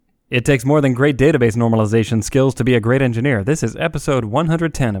It takes more than great database normalization skills to be a great engineer. This is episode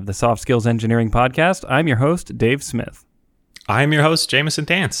 110 of the Soft Skills Engineering Podcast. I'm your host, Dave Smith. I'm your host, Jamison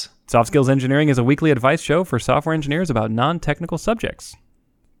Dance. Soft Skills Engineering is a weekly advice show for software engineers about non-technical subjects.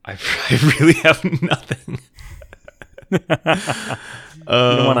 I really have nothing. You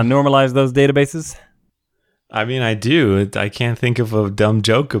don't want to normalize those databases? I mean, I do. I can't think of a dumb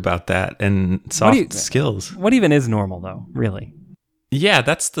joke about that and soft skills. What even is normal, though, really? Yeah,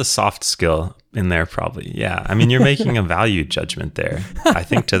 that's the soft skill in there, probably. Yeah. I mean, you're making a value judgment there. I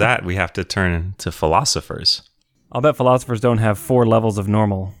think to that, we have to turn to philosophers. I'll bet philosophers don't have 4 levels of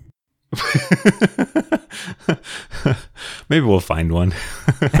normal. Maybe we'll find one.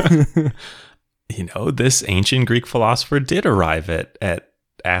 You know, this ancient Greek philosopher did arrive at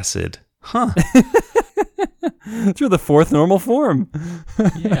acid. Huh. Through the 4th normal form.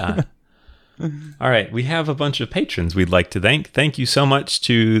 Yeah. All right, we have a bunch of patrons we'd like to thank. Thank you so much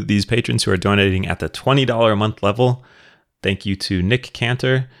to these patrons who are donating at the $20 a month level. Thank you to Nick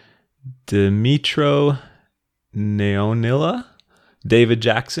Cantor, Dimitro Neonilla, David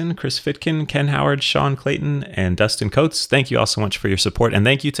Jackson, Chris Fitkin, Ken Howard, Sean Clayton, and Dustin Coates. Thank you all so much for your support, and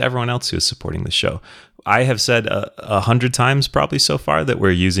thank you to everyone else who is supporting the show. I have said 100 times probably so far that we're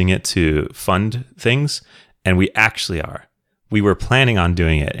using it to fund things, and we actually are. We were planning on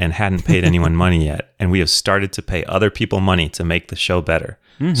doing it and hadn't paid anyone money yet, and we have started to pay other people money to make the show better.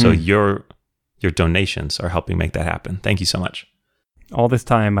 Mm-hmm. So your donations are helping make that happen. Thank you so much. All this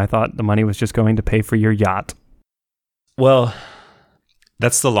time, I thought the money was just going to pay for your yacht. Well,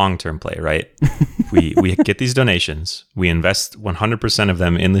 that's the long-term play, right? We get these donations, we invest 100% of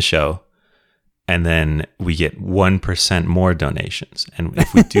them in the show, and then we get 1% more donations. And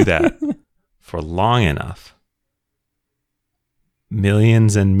if we do that for long enough,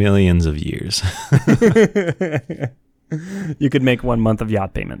 millions and millions of years, you could make 1 month of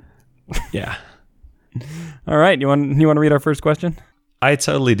yacht payment. Yeah. All right. You want to read our first question? I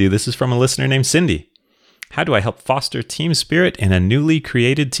totally do. This is from a listener named Cindy. How do I help foster team spirit in a newly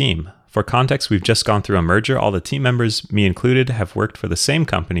created team? For context, we've just gone through a merger. All the team members, me included, have worked for the same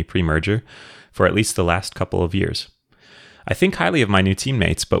company pre-merger for at least the last couple of years. I think highly of my new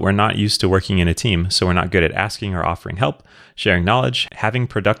teammates, but we're not used to working in a team, so we're not good at asking or offering help, sharing knowledge, having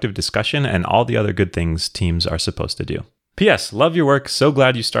productive discussion, and all the other good things teams are supposed to do. P.S. Love your work. So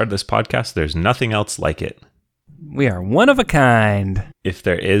glad you started this podcast. There's nothing else like it. We are one of a kind. If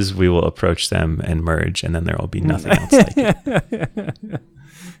there is, we will approach them and merge, and then there will be nothing else like it.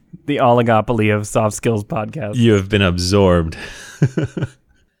 The oligopoly of soft skills podcast. You have been absorbed.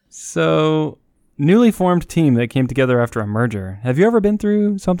 So, newly formed team that came together after a merger. Have you ever been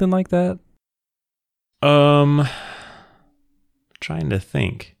through something like that? Trying to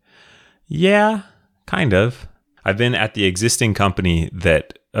think. Yeah, kind of. I've been at the existing company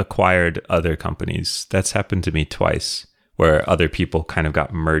that acquired other companies. That's happened to me twice, where other people kind of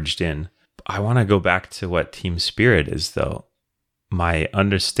got merged in. I want to go back to what team spirit is, though. My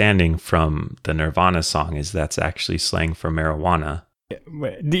understanding from the Nirvana song is that's actually slang for marijuana.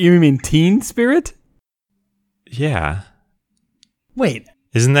 Do you mean teen spirit? Yeah. Wait.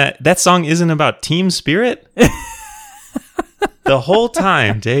 Isn't that song isn't about team spirit? The whole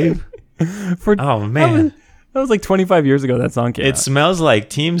time, Dave. Oh, man. That was like 25 years ago that song came out. It smells like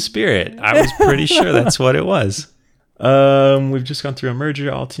team spirit. I was pretty sure that's what it was. We've just gone through a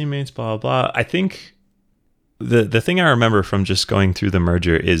merger, all teammates, blah, blah, blah. I think the thing I remember from just going through the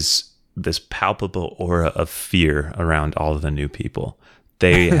merger is this palpable aura of fear around all of the new people.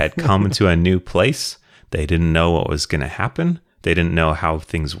 They had come to a new place. They didn't know what was going to happen. They didn't know how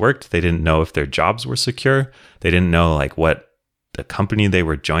things worked. They didn't know if their jobs were secure. They didn't know like what the company they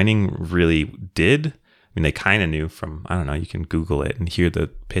were joining really did. I mean, they kind of knew from, I don't know, you can Google it and hear the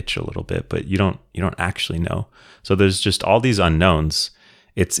pitch a little bit, but you don't actually know. So there's just all these unknowns.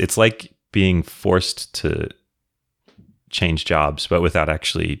 It's like being forced to change jobs, but without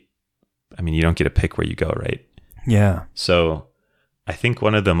actually, I mean, you don't get to pick where you go, right? Yeah. So I think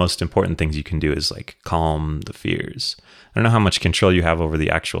one of the most important things you can do is like calm the fears. I don't know how much control you have over the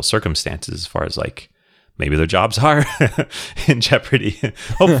actual circumstances as far as like, maybe their jobs are in jeopardy.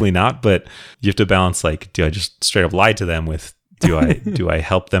 Hopefully not, but you have to balance like, do I just straight up lie to them with, do I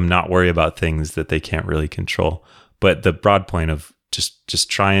help them not worry about things that they can't really control? But the broad point of just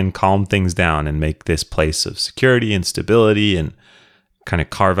try and calm things down and make this place of security and stability and kind of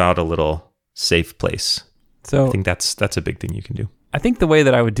carve out a little safe place. So I think that's a big thing you can do. I think the way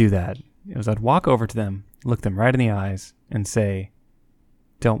that I would do that is I'd walk over to them, look them right in the eyes and say,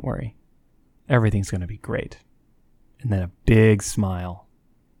 don't worry. Everything's going to be great. And then a big smile.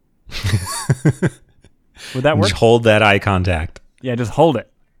 Would that work? Just hold that eye contact. Yeah, just hold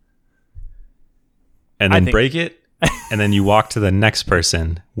it. and then break it. And then you walk to the next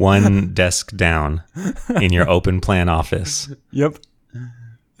person, one desk down in your open plan office. Yep.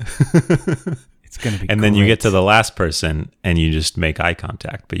 It's going to be And then you get to the last person and you just make eye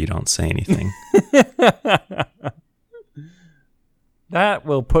contact, but you don't say anything. That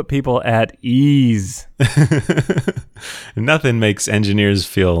will put people at ease. Nothing makes engineers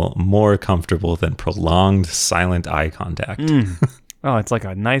feel more comfortable than prolonged silent eye contact. Oh, it's like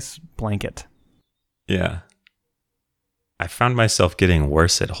a nice blanket. Yeah. I found myself getting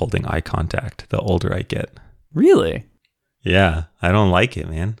worse at holding eye contact the older I get. Really? Yeah, I don't like it,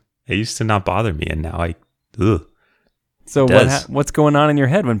 man. It used to not bother me, and now ugh. So what's going on in your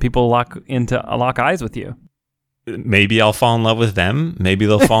head when people lock eyes with you? Maybe I'll fall in love with them. Maybe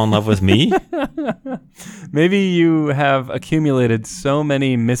they'll fall in love with me. Maybe you have accumulated so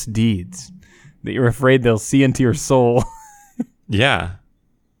many misdeeds that you're afraid they'll see into your soul. Yeah.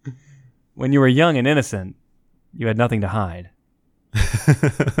 When you were young and innocent, you had nothing to hide.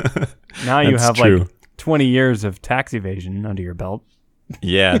 Now you have true. like 20 years of tax evasion under your belt.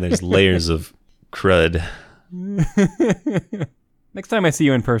 Yeah, there's layers of crud. Next time I see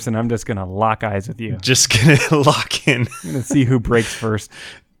you in person, I'm just going to lock eyes with you. Just going to lock in. I'm going to see who breaks first.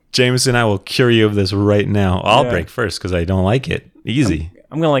 Jamison, I will cure you of this right now. I'll break first because I don't like it. Easy.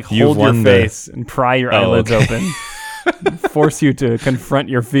 I'm going to hold your face and pry your eyelids open. Force you to confront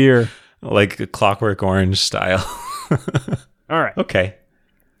your fear. Like a Clockwork Orange style. All right. Okay.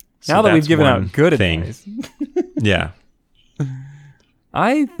 So now that we've given out good advice. Yeah.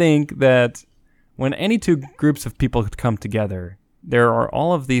 I think that when any two groups of people come together, there are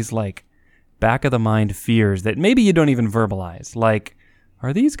all of these like back of the mind fears that maybe you don't even verbalize. Like,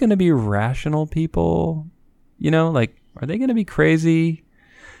 are these going to be rational people? You know, like, are they going to be crazy?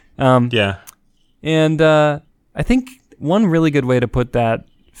 Yeah. And I think one really good way to put that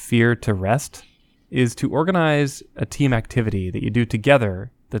fear to rest is to organize a team activity that you do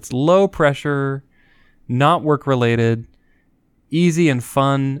together that's low pressure, not work related, easy and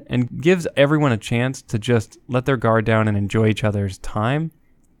fun, and gives everyone a chance to just let their guard down and enjoy each other's time.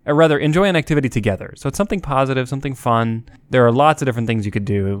 Or rather, enjoy an activity together. So it's something positive, something fun. There are lots of different things you could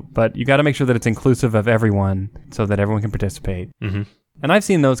do, but you got to make sure that it's inclusive of everyone so that everyone can participate. Mm-hmm. And I've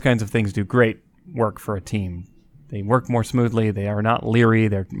seen those kinds of things do great work for a team. They work more smoothly. They are not leery.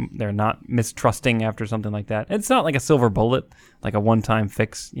 They're not mistrusting after something like that. It's not like a silver bullet, like a one-time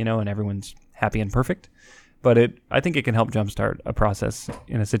fix, you know, and everyone's happy and perfect. But I think it can help jumpstart a process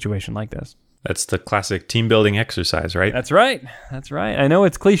in a situation like this. That's the classic team building exercise, right? That's right. That's right. I know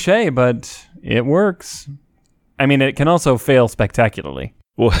it's cliche, but it works. I mean, it can also fail spectacularly.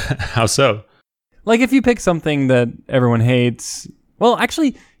 Well, how so? Like if you pick something that everyone hates. Well,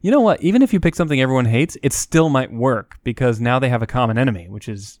 actually, you know what? Even if you pick something everyone hates, it still might work because now they have a common enemy, which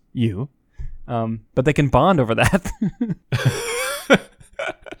is you. But they can bond over that.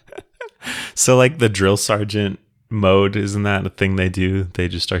 So like the drill sergeant mode, isn't that a thing they do? They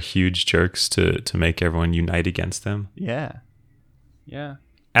just are huge jerks to make everyone unite against them. Yeah. Yeah.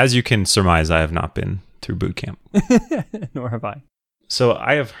 As you can surmise, I have not been through boot camp. Nor have I. So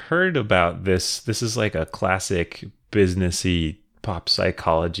I have heard about this. This is like a classic businessy pop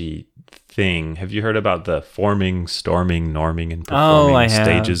psychology thing. Have you heard about the forming, storming, norming, and performing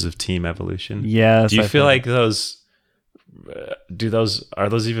stages of team evolution? Yes. Do you feel like those are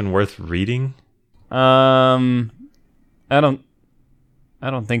those even worth reading? I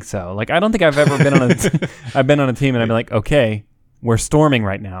don't think so. Like I don't think I've ever been on I've been on a team and I've been like, okay, we're storming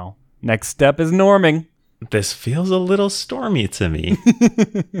right now. Next step is norming. This feels a little stormy to me.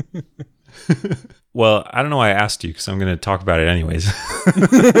 Well, I don't know why I asked you because I'm going to talk about it anyways.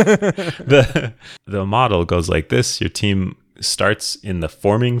 The model goes like this. Your team starts in the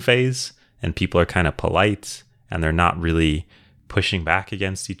forming phase and people are kind of polite and they're not really pushing back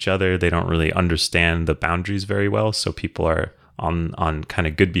against each other. They don't really understand the boundaries very well. So people are on kind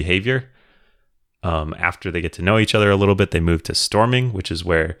of good behavior. After they get to know each other a little bit, they move to storming, which is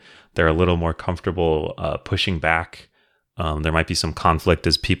where they're a little more comfortable pushing back. There might be some conflict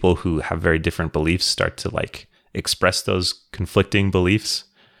as people who have very different beliefs start to like express those conflicting beliefs.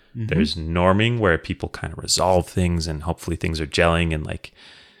 Mm-hmm. There's norming where people kind of resolve things and hopefully things are gelling and like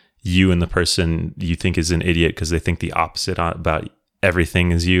you and the person you think is an idiot because they think the opposite about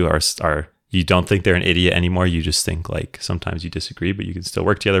everything as you are you don't think they're an idiot anymore. You just think like sometimes you disagree, but you can still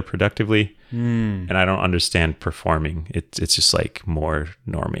work together productively. And I don't understand performing. It's just like more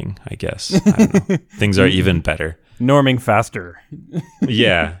norming, I guess. I don't know. Things are even better. Norming faster.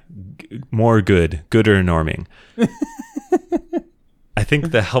 Yeah. More gooder norming. I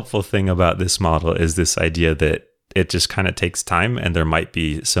think the helpful thing about this model is this idea that it just kind of takes time, and there might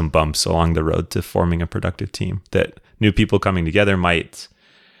be some bumps along the road to forming a productive team that new people coming together might.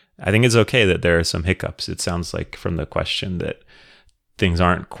 I think it's okay that there are some hiccups. It sounds like from the question that things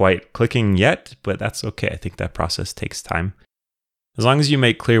aren't quite clicking yet, but that's okay. I think that process takes time. As long as you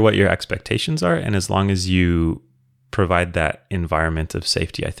make clear what your expectations are, and as long as you provide that environment of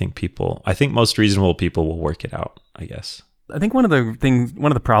safety, I think most reasonable people will work it out, I guess. I think one of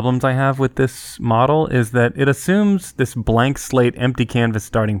the problems I have with this model is that it assumes this blank slate, empty canvas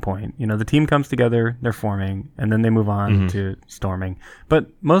starting point. The team comes together, they're forming, and then they move on to storming. But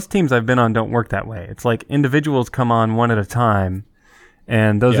most teams I've been on don't work that way. It's like individuals come on one at a time,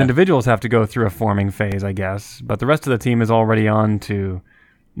 and those individuals have to go through a forming phase, I guess. But the rest of the team is already on to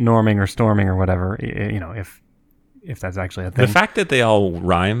norming or storming or whatever, if that's actually a thing. The fact that they all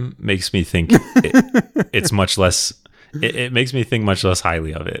rhyme makes me think it's much less... It makes me think much less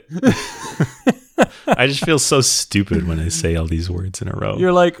highly of it. I just feel so stupid when I say all these words in a row.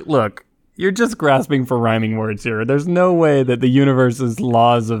 You're like, look, you're just grasping for rhyming words here. There's no way that the universe's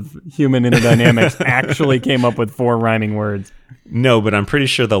laws of human interdynamics actually came up with 4 rhyming words. No, but I'm pretty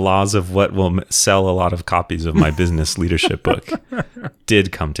sure the laws of what will sell a lot of copies of my business leadership book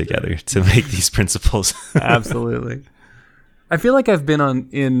did come together to make these principles. Absolutely. I feel like I've been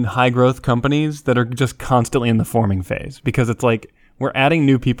in high growth companies that are just constantly in the forming phase, because it's like we're adding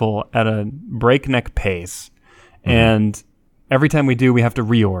new people at a breakneck pace, and every time we do, we have to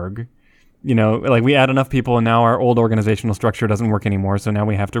reorg. Like we add enough people, and now our old organizational structure doesn't work anymore, so now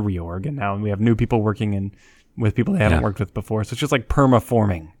we have to reorg, and now we have new people working with people they haven't worked with before. So it's just like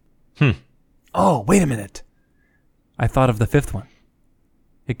perma-forming. Oh, wait a minute. I thought of the 5th one.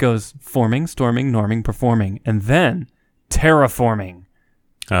 It goes forming, storming, norming, performing, and then terraforming.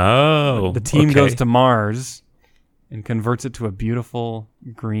 Oh, the team goes to Mars and converts it to a beautiful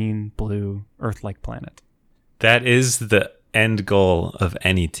green, blue, Earth-like planet. That is the end goal of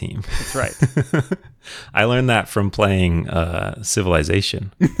any team. That's right. I learned that from playing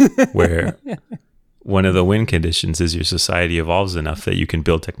Civilization, where one of the win conditions is your society evolves enough that you can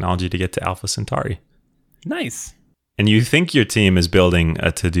build technology to get to Alpha Centauri. Nice. And you think your team is building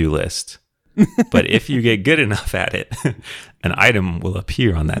a to-do list. But if you get good enough at it, an item will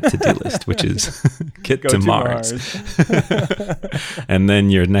appear on that to-do list, which is get to Mars. And then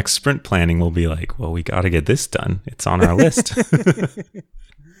your next sprint planning will be like, well, we got to get this done. It's on our list.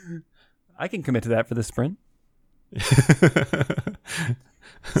 I can commit to that for the sprint.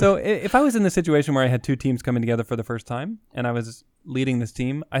 So if I was in the situation where I had 2 teams coming together for the first time and I was leading this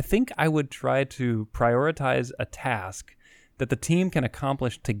team, I think I would try to prioritize a task that the team can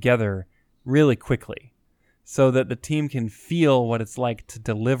accomplish together really quickly, so that the team can feel what it's like to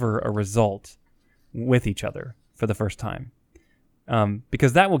deliver a result with each other for the first time.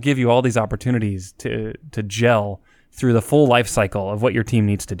 Because that will give you all these opportunities to gel through the full life cycle of what your team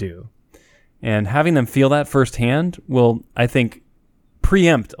needs to do. And having them feel that firsthand will, I think,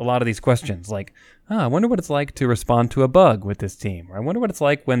 preempt a lot of these questions like, I wonder what it's like to respond to a bug with this team. Or I wonder what it's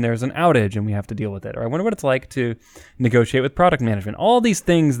like when there's an outage and we have to deal with it. Or I wonder what it's like to negotiate with product management. All these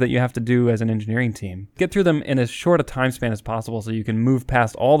things that you have to do as an engineering team. Get through them in as short a time span as possible so you can move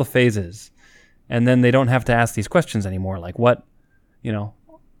past all the phases. And then they don't have to ask these questions anymore. Like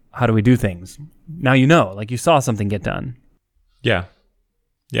how do we do things? Now like you saw something get done. Yeah.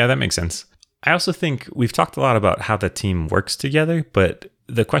 Yeah, that makes sense. I also think we've talked a lot about how the team works together, but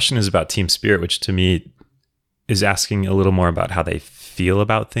the question is about team spirit, which to me is asking a little more about how they feel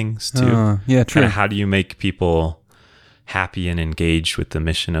about things too. Yeah, true. How do you make people happy and engaged with the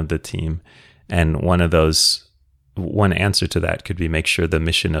mission of the team? And one answer to that could be make sure the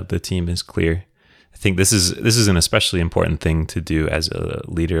mission of the team is clear. I think this is an especially important thing to do as a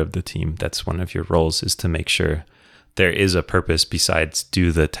leader of the team. That's one of your roles, is to make sure there is a purpose besides do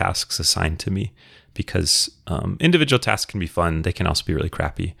the tasks assigned to me, because individual tasks can be fun. They can also be really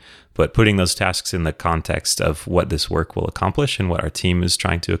crappy, but putting those tasks in the context of what this work will accomplish and what our team is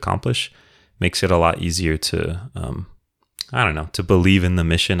trying to accomplish makes it a lot easier to, to believe in the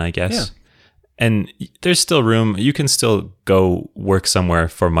mission, I guess. Yeah. And there's still room. You can still go work somewhere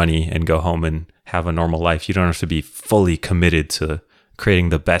for money and go home and have a normal life. You don't have to be fully committed to creating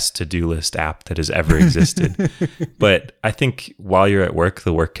the best to-do list app that has ever existed. But I think while you're at work,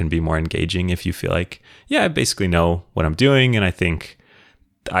 the work can be more engaging if you feel like, I basically know what I'm doing. And I think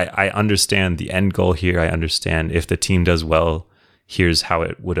I understand the end goal here. I understand if the team does well, here's how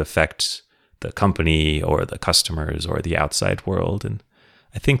it would affect the company or the customers or the outside world. And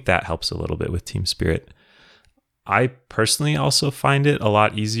I think that helps a little bit with team spirit. I personally also find it a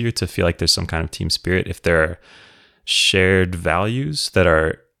lot easier to feel like there's some kind of team spirit if there are shared values that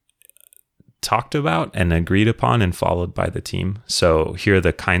are talked about and agreed upon and followed by the team. So here are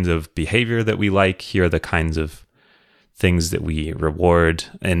the kinds of behavior that we like. Here are the kinds of things that we reward.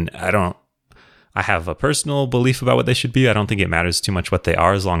 And I have a personal belief about what they should be. I don't think it matters too much what they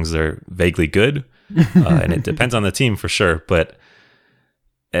are as long as they're vaguely good. And it depends on the team for sure. But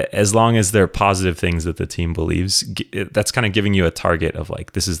as long as they're positive things that the team believes, that's kind of giving you a target of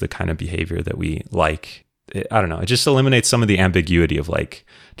like, this is the kind of behavior that we like. I don't know. It just eliminates some of the ambiguity of like,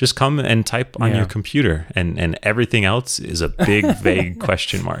 just come and type on your computer and everything else is a big, vague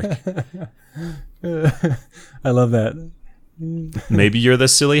question mark. I love that. Maybe you're the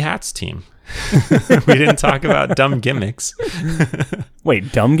silly hats team. We didn't talk about dumb gimmicks.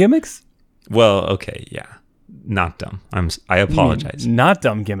 Wait, dumb gimmicks? Well, okay. Yeah. Not dumb. I apologize. Not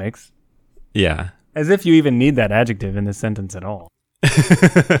dumb gimmicks. Yeah. As if you even need that adjective in this sentence at all.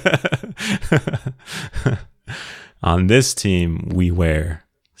 On this team, we wear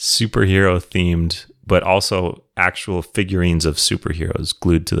superhero themed, but also actual figurines of superheroes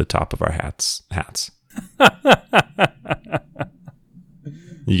glued to the top of our hats.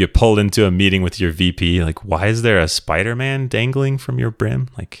 You get pulled into a meeting with your VP. Like, why is there a Spider-Man dangling from your brim?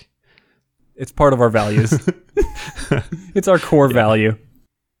 Like, it's part of our values. It's our core value.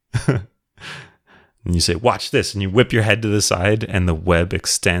 And you say, watch this. And you whip your head to the side and the web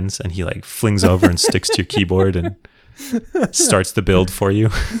extends and he like flings over and sticks to your keyboard and starts the build for you.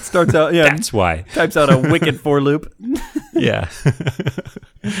 Starts out, yeah. That's why. Types out a wicked for loop. Yeah.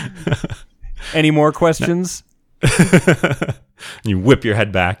 Any more questions? You whip your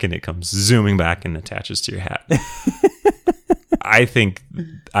head back and it comes zooming back and attaches to your hat. I think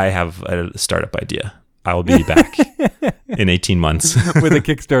I have a startup idea. I will be back in 18 months. With a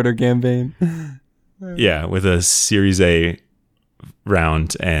Kickstarter campaign. Yeah, with a Series A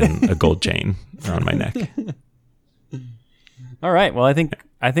round and a gold chain around my neck. All right. Well, I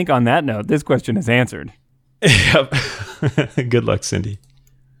think on that note, this question is answered. Yep. Good luck, Cindy. Do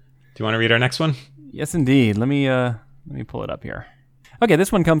you want to read our next one? Yes, indeed. Let me pull it up here. Okay,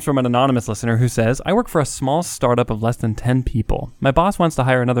 this one comes from an anonymous listener who says, I work for a small startup of less than 10 people. My boss wants to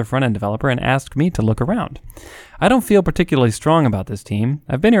hire another front-end developer and asked me to look around. I don't feel particularly strong about this team.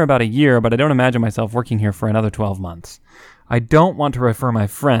 I've been here about a year, but I don't imagine myself working here for another 12 months. I don't want to refer my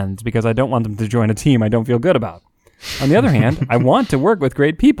friends because I don't want them to join a team I don't feel good about. On the other hand, I want to work with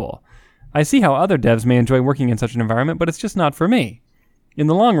great people. I see how other devs may enjoy working in such an environment, but it's just not for me. In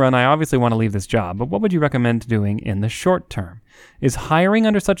the long run, I obviously want to leave this job, but what would you recommend doing in the short term? Is hiring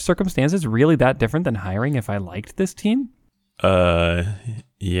under such circumstances really that different than hiring if I liked this team?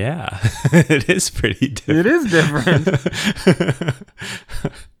 Yeah. It is pretty different. It is different.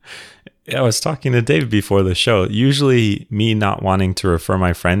 Yeah, I was talking to Dave before the show. Usually me not wanting to refer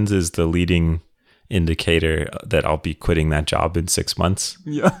my friends is the leading indicator that I'll be quitting that job in 6 months.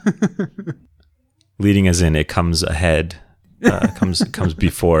 Yeah. Leading as in it comes ahead. Comes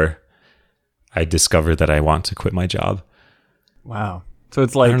before I discover that I want to quit my job. Wow. So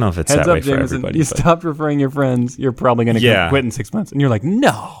it's like, I don't know if it's heads that up, way for Jamison, everybody. you stopped referring your friends, you're probably going to quit in 6 months. And you're like,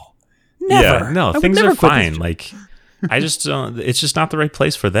 no, never. Yeah, no, things are fine. Like, I just don't, it's just not the right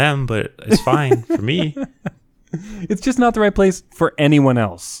place for them, but it's fine for me. It's just not the right place for anyone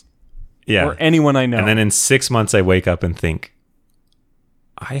else. Yeah. Or anyone I know. And then in 6 months, I wake up and think,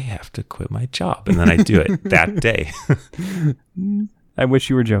 I have to quit my job. And then I do it that day. I wish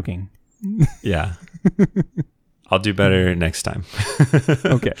you were joking. Yeah. I'll do better next time.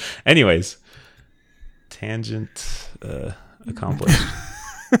 Okay. Anyways, tangent accomplished.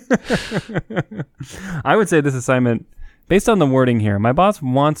 I would say this assignment, based on the wording here, my boss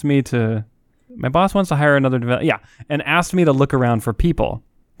wants to hire another developer. Yeah. And asked me to look around for people.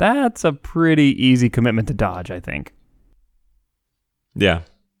 That's a pretty easy commitment to dodge, I think. Yeah.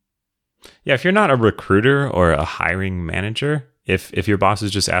 Yeah, if you're not a recruiter or a hiring manager, if your boss is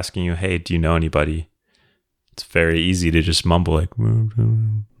just asking you, hey, do you know anybody? It's very easy to just mumble like,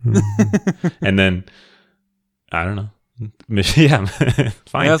 and then, I don't know. Yeah,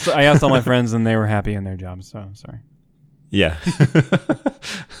 fine. I asked all my friends and they were happy in their jobs, so I'm sorry. Yeah.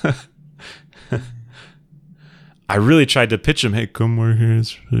 I really tried to pitch them, hey, come work here.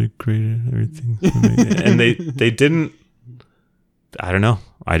 It's really great and everything. And they didn't. I don't know.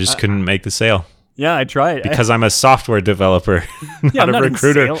 I just couldn't make the sale. Yeah, I tried. Because I'm a software developer, not a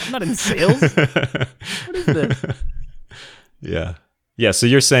recruiter. I'm not in sales. What is this? Yeah. Yeah, so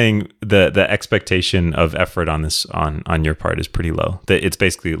you're saying the expectation of effort on this on your part is pretty low. That it's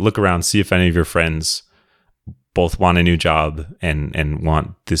basically look around, see if any of your friends both want a new job and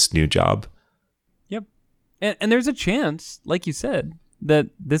want this new job. Yep. And there's a chance, like you said, that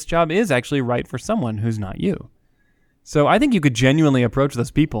this job is actually right for someone who's not you. So I think you could genuinely approach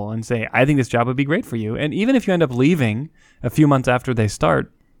those people and say, I think this job would be great for you. And even if you end up leaving a few months after they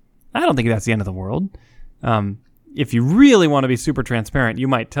start, I don't think that's the end of the world. If you really want to be super transparent, you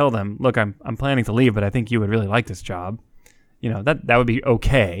might tell them, look, I'm planning to leave, but I think you would really like this job. That would be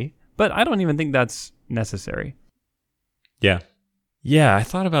okay. But I don't even think that's necessary. Yeah. Yeah, I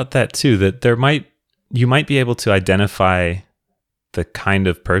thought about that too, that you might be able to identify the kind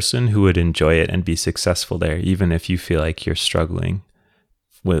of person who would enjoy it and be successful there, even if you feel like you're struggling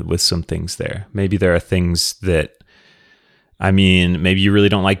with some things there. Maybe there are things that, maybe you really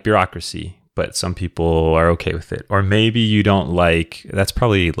don't like bureaucracy, but some people are okay with it. Or maybe you don't like, that's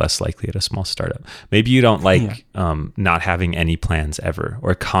probably less likely at a small startup. Maybe you don't like not having any plans ever,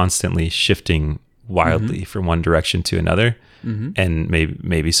 or constantly shifting wildly from one direction to another. And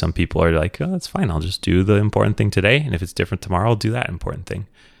maybe some people are like, oh, that's fine. I'll just do the important thing today. And if it's different tomorrow, I'll do that important thing.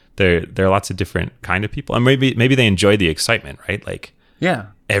 There are lots of different kind of people. And maybe they enjoy the excitement, right? Like, yeah,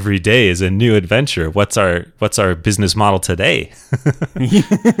 every day is a new adventure. What's our business model today?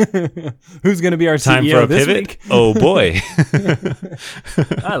 Who's going to be our Time CEO for a this pivot? week? Oh boy.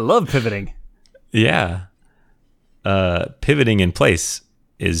 I love pivoting. Yeah. Pivoting in place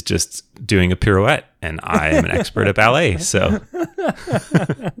is just doing a pirouette, and I am an expert at ballet, so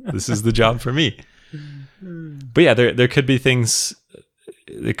this is the job for me. But yeah, there could be things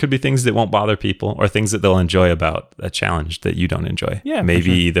that won't bother people, or things that they'll enjoy about a challenge that you don't enjoy. Yeah,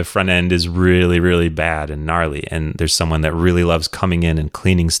 maybe the front end is really, really bad and gnarly, and there's someone that really loves coming in and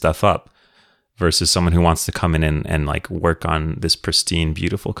cleaning stuff up, versus someone who wants to come in and like work on this pristine,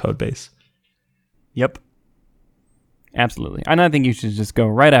 beautiful code base. Yep. Absolutely. And I think you should just go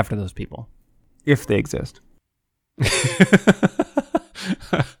right after those people, if they exist.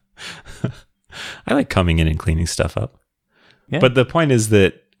 I like coming in and cleaning stuff up. Yeah. But the point is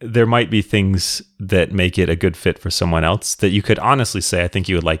that there might be things that make it a good fit for someone else that you could honestly say, I think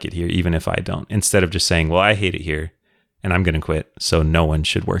you would like it here, even if I don't, instead of just saying, well, I hate it here and I'm going to quit, so no one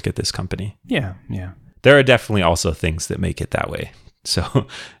should work at this company. Yeah, yeah. There are definitely also things that make it that way. So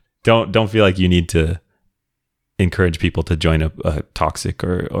don't feel like you need to encourage people to join a toxic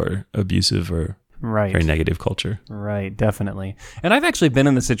or abusive or very negative culture. Right, definitely. And I've actually been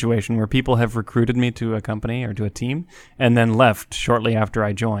in the situation where people have recruited me to a company or to a team and then left shortly after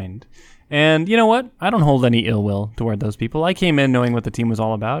I joined. And you know what? I don't hold any ill will toward those people. I came in knowing what the team was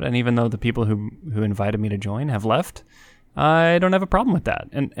all about, and even though the people who invited me to join have left, I don't have a problem with that.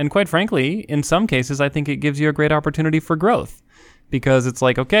 And quite frankly, in some cases, I think it gives you a great opportunity for growth. Because it's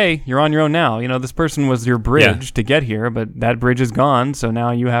like, okay, you're on your own now. This person was your bridge to get here, but that bridge is gone, so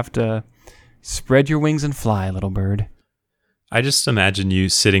now you have to spread your wings and fly, little bird. I just imagine you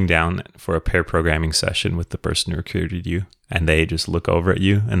sitting down for a pair programming session with the person who recruited you, and they just look over at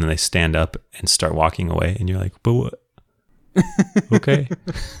you, and then they stand up and start walking away, and you're like, but what? Okay.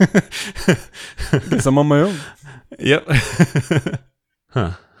 Guess I'm on my own. Yep.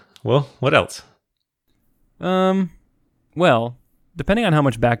 Huh. Well, what else? Well, depending on how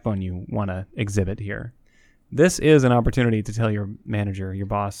much backbone you want to exhibit here, this is an opportunity to tell your manager, your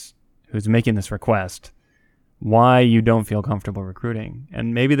boss, who's making this request, why you don't feel comfortable recruiting.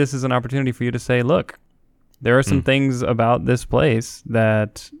 And maybe this is an opportunity for you to say, look, there are some things about this place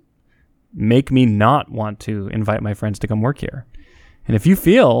that make me not want to invite my friends to come work here. And if you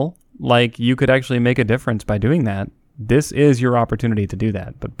feel like you could actually make a difference by doing that, this is your opportunity to do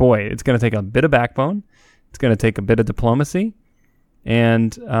that. But boy, it's going to take a bit of backbone. It's going to take a bit of diplomacy.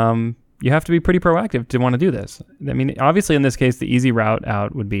 And you have to be pretty proactive to want to do this. I mean, obviously in this case, the easy route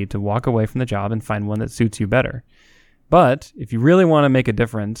out would be to walk away from the job and find one that suits you better. But if you really want to make a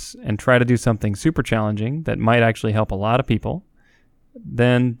difference and try to do something super challenging that might actually help a lot of people,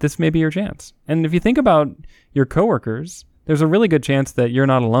 then this may be your chance. And if you think about your coworkers, there's a really good chance that you're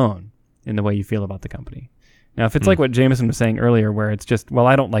not alone in the way you feel about the company. Now, if it's like what Jamison was saying earlier, where it's just, well,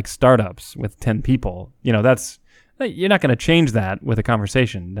 I don't like startups with 10 people, you're not going to change that with a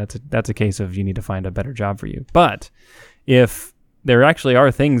conversation. That's a case of you need to find a better job for you. But if there actually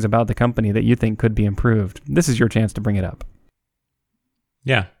are things about the company that you think could be improved, this is your chance to bring it up.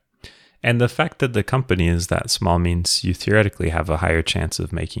 Yeah. And the fact that the company is that small means you theoretically have a higher chance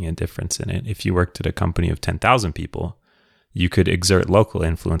of making a difference in it. If you worked at a company of 10,000 people, you could exert local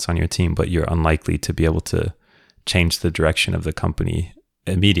influence on your team, but you're unlikely to be able to change the direction of the company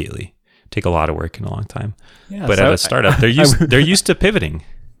immediately. Take a lot of work and a long time. Yeah, but so at a startup, they're used to pivoting.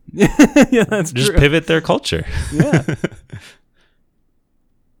 Yeah, that's Just true. pivot their culture. Yeah.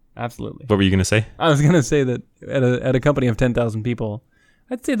 Absolutely. What were you going to say? I was going to say that at a company of 10,000 people,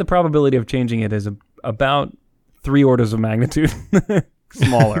 I'd say the probability of changing it is about 3 orders of magnitude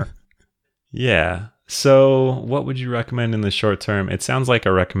smaller. Yeah. So what would you recommend in the short term? It sounds like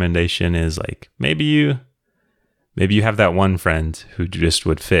a recommendation is like maybe you have that one friend who just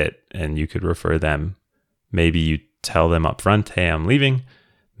would fit and you could refer them. Maybe you tell them up front, hey, I'm leaving.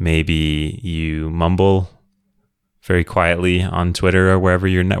 Maybe you mumble very quietly on Twitter or wherever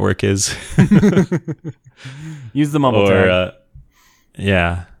your network is. Use the mumble tag.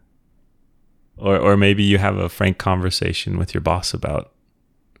 Yeah. Or maybe you have a frank conversation with your boss about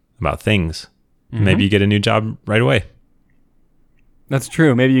things. Mm-hmm. Maybe you get a new job right away. That's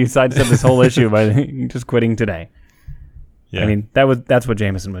true. Maybe you sidestep this whole issue by just quitting today. Yeah. I mean, that's what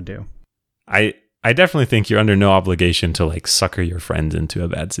Jamison would do. I definitely think you're under no obligation to like sucker your friends into a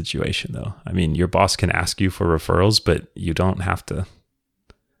bad situation, though. I mean, your boss can ask you for referrals, but you don't have to.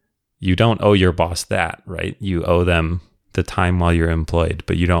 You don't owe your boss that, right? You owe them the time while you're employed,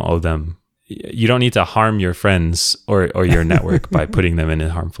 but you don't owe them. You don't need to harm your friends or your network by putting them in a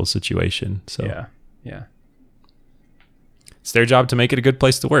harmful situation. So yeah. It's their job to make it a good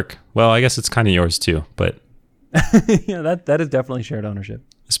place to work. Well, I guess it's kind of yours too, but yeah, that is definitely shared ownership.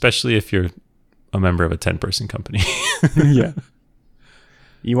 Especially if you're a member of a 10-person company. Yeah.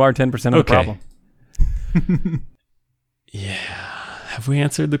 You are 10% of the problem. Yeah. Have we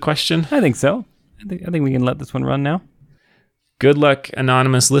answered the question? I think so. I think we can let this one run now. Good luck,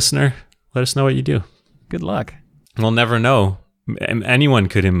 anonymous listener. Let us know what you do. Good luck. We'll never know. Anyone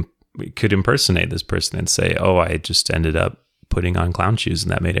could impersonate this person and say, oh, I just ended up putting on clown shoes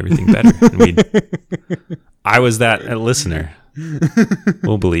and that made everything better. And I was that listener.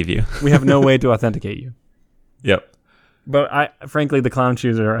 We'll believe you. We have no way to authenticate you. Yep. But frankly, the clown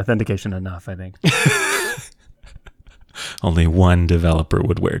shoes are authentication enough, I think. Only one developer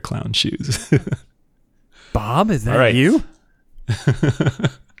would wear clown shoes. Bob, is that you?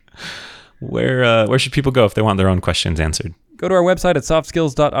 Where should people go if they want their own questions answered? Go to our website at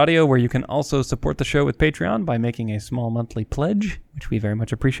softskills.audio, where you can also support the show with Patreon by making a small monthly pledge, which we very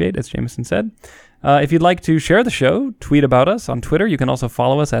much appreciate, as Jamison said. If you'd like to share the show, tweet about us on Twitter. You can also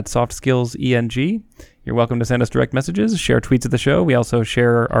follow us at softskillseng. You're welcome to send us direct messages, share tweets of the show. We also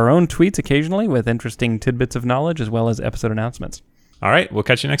share our own tweets occasionally with interesting tidbits of knowledge, as well as episode announcements. All right, we'll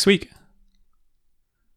catch you next week.